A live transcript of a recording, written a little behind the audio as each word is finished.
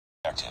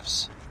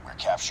objectives. We're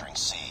capturing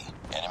C.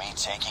 Enemy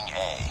taking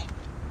A.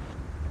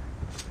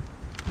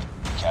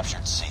 We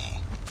captured C.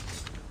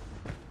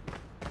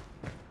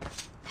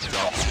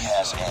 Enemy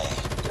has A.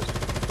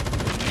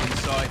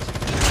 Inside.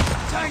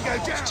 Tango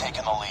down. We've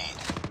taken the lead.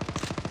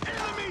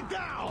 Enemy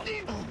down.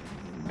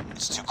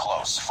 It's too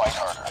close. Fight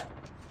harder.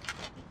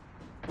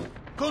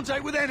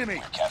 Contact with enemy.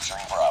 We're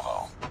capturing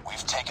Bravo.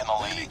 We've taken the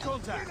Enemy lead.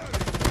 contact.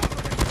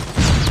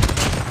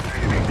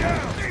 Enemy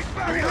down.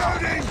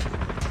 Reloading.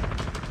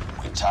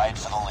 We tied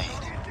for the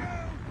lead.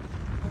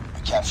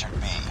 We captured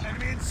B.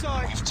 Enemy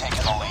inside. We've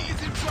taken the lead.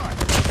 Target's inside.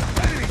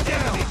 Enemy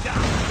down.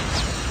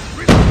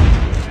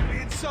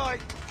 Enemy inside.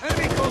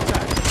 Enemy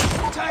contact.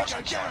 Tango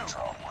Hunter killer down.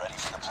 drone ready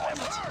for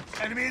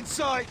deployment. Enemy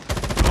inside.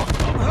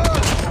 I'm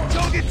hurt.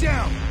 Target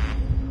down.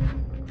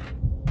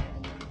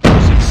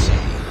 Losing C.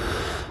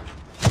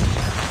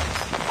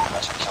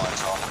 Hunter killer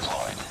drone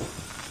deployed.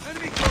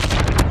 Enemy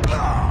contact.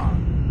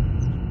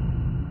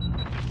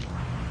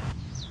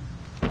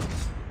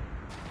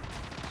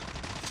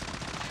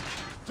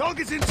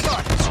 Target's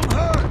inside. I'm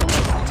hurt.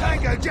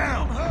 Tango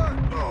down. I'm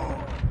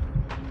hurt.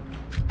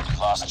 We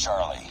lost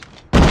Charlie.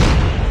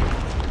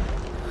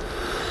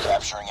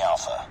 Capturing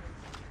Alpha.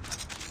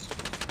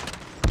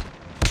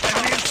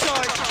 Enemy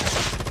inside.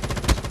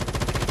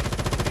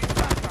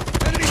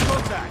 Enemy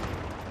contact.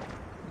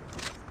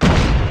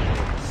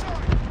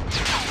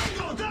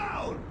 You're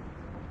down.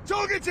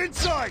 Target's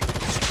inside.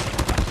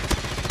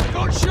 I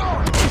got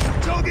shot.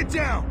 Target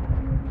down.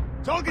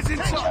 Target's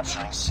inside.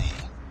 Capturing C.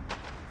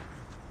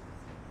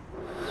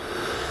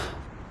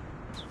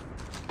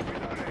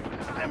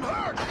 I'm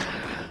hurt.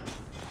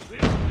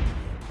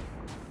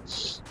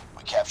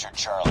 We captured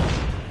Charlie.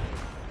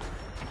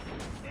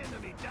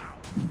 Enemy down.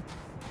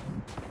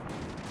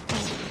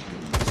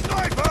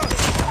 Sniper.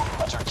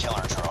 Hunter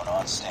killer drone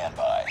on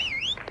standby.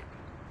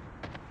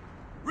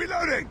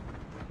 Reloading.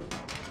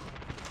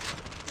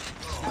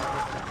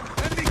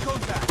 Enemy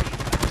contact.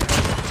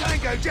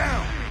 Tango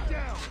down.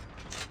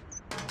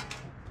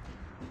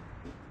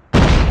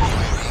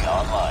 UAV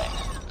online.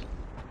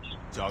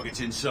 Target's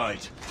in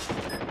sight.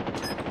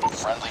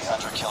 Friendly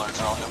hunter killer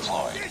drone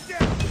deployed. Get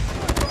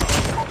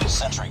down.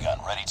 Sentry gun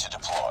ready to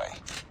deploy.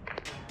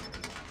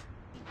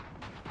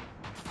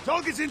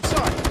 Target's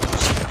inside.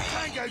 Losing B.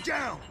 Tango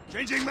down.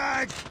 Changing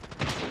mag.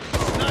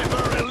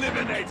 Sniper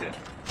eliminated.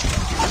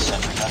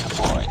 Sentry gun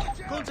deployed.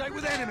 Contact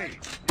with enemy.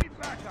 Need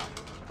backup.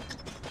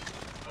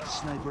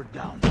 Sniper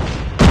down.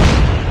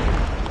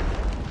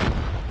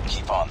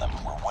 Keep on them.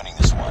 We're winning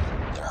this one.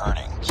 They're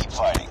hurting. Keep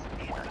fighting.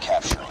 We're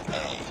capturing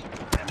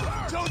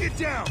A. Target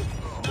down.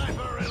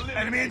 Sniper eliminated.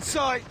 Enemy in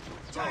sight.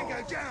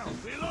 Tango down.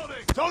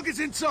 Reloading. Target's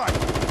in sight.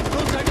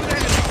 Contact with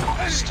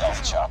enemy.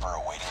 Stealth chopper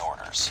awaiting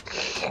orders.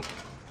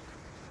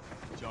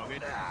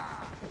 Target.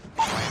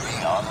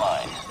 UAV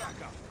online.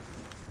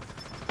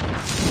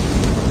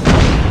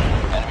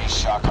 Enemy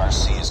shock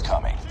RC is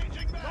coming.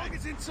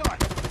 Target's in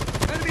sight.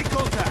 Enemy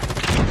contact.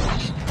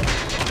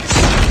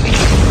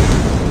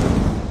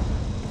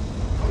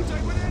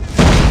 Contact with enemy.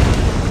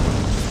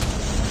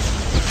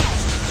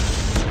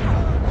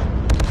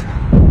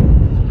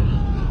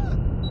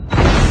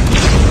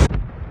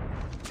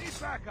 Need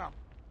backup.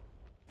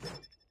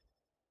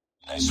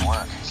 Nice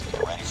work.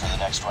 Get ready for the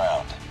next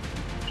round.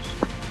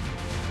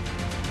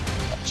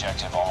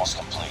 Objective almost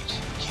complete.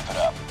 Keep it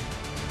up.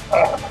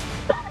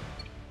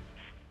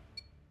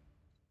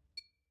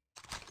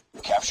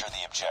 Capture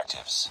the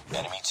objectives.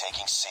 Enemy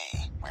taking C.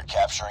 We're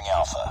capturing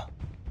Alpha.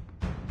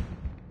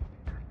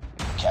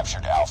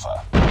 Captured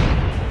Alpha.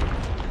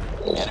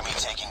 Enemy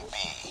taking B.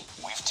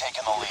 We've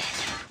taken the lead.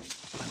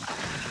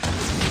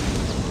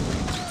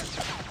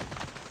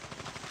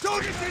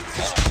 Target's in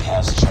sight. Enemy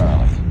has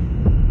Charlie.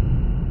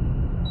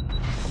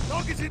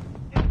 Target's in.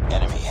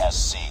 Enemy has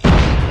C.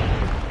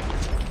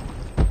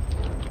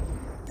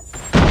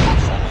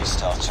 Friendly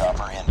stealth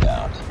chopper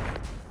inbound.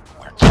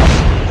 We're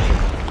capturing B.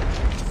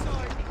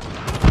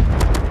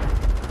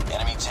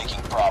 Enemy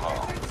taking Bravo.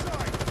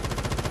 Inside.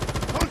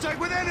 Contact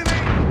with enemy.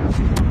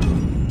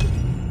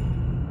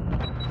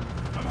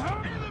 I'm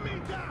hurt. Enemy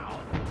down.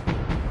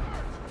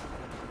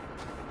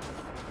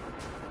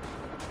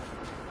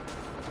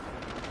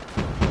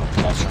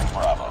 Capturing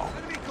Bravo.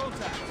 Enemy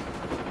contact.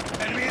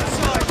 Enemy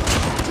inside.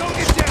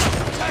 Target down.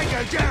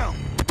 Tango down.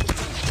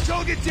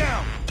 Target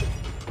down.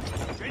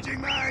 Changing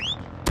mag.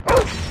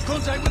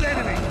 Contact with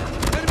enemy.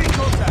 Enemy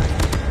contact.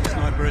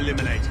 Sniper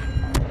eliminated.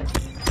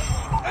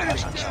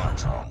 Enemy Hunter killer down.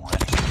 drone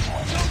ready for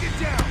deployment. Target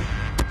down.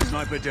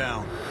 Sniper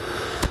down.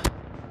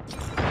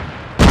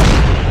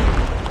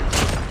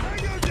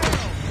 Tango down.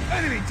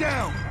 Enemy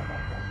down.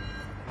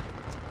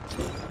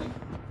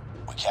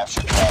 We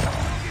captured Bravo.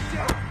 Target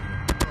down.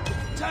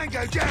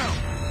 Tango down.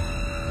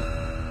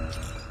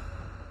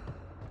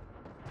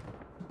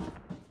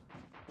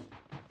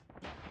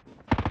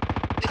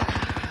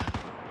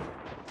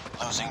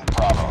 Losing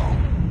Bravo.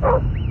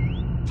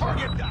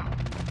 Target down.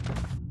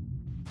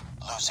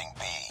 Losing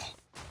B.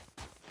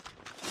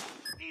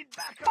 Need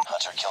backup.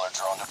 Hunter killer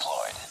drone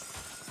deployed.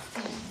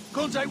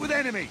 Contact with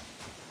enemy.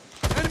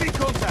 Enemy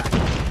contact.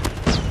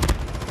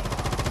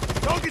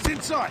 Target's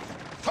in sight.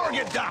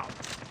 Target down.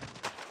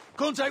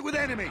 Contact with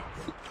enemy.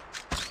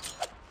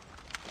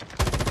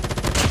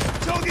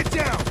 Target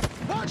down.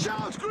 Watch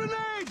out,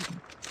 grenade!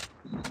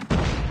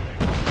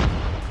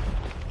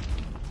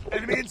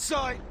 Enemy in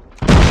sight.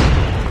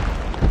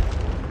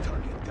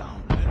 Target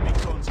down. Enemy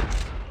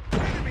contact.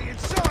 Enemy in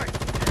sight.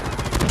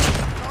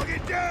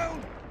 Target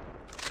down.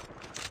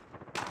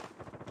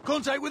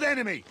 Contact with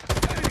enemy.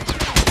 Enemy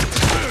down.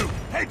 Boom.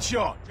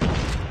 Headshot.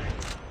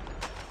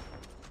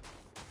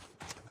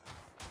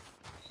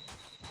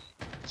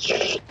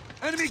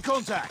 Enemy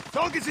contact.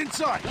 Target's in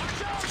sight.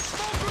 Watch out.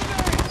 Smoke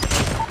grenade.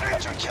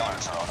 Hunter-killer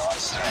drone on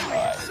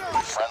standby.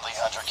 Friendly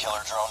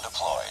hunter-killer drone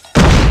deployed.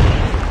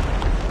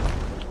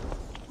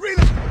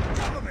 Reload.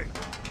 Cover me.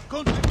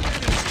 Contact with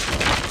enemy.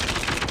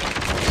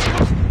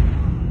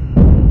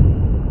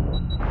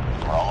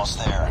 We're almost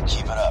there.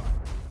 Keep it up.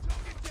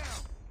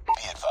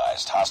 Be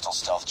advised, hostile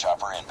stealth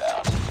chopper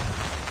inbound.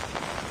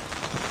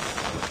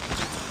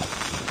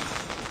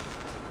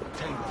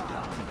 Tango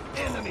down.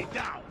 Enemy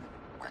down.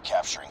 We're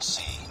capturing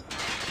C.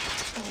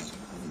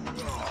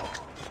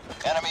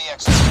 Enemy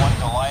XS-1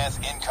 Goliath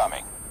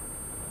incoming.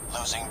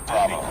 Losing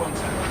Bravo.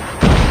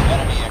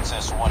 Enemy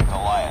XS-1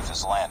 Goliath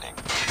is landing.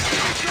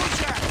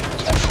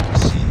 Capturing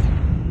C.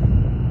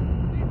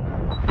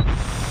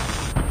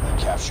 They're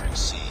capturing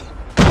C.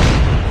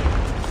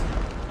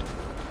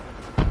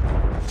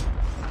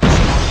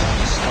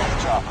 Enemy stealth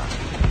chopper.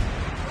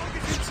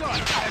 Target's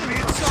inside. Enemy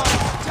inside.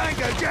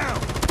 Tango down.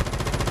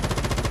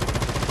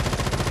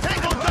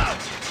 Tango down.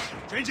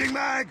 Changing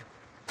mag.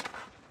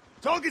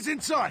 Target's in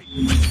sight.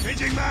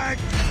 Changing mag.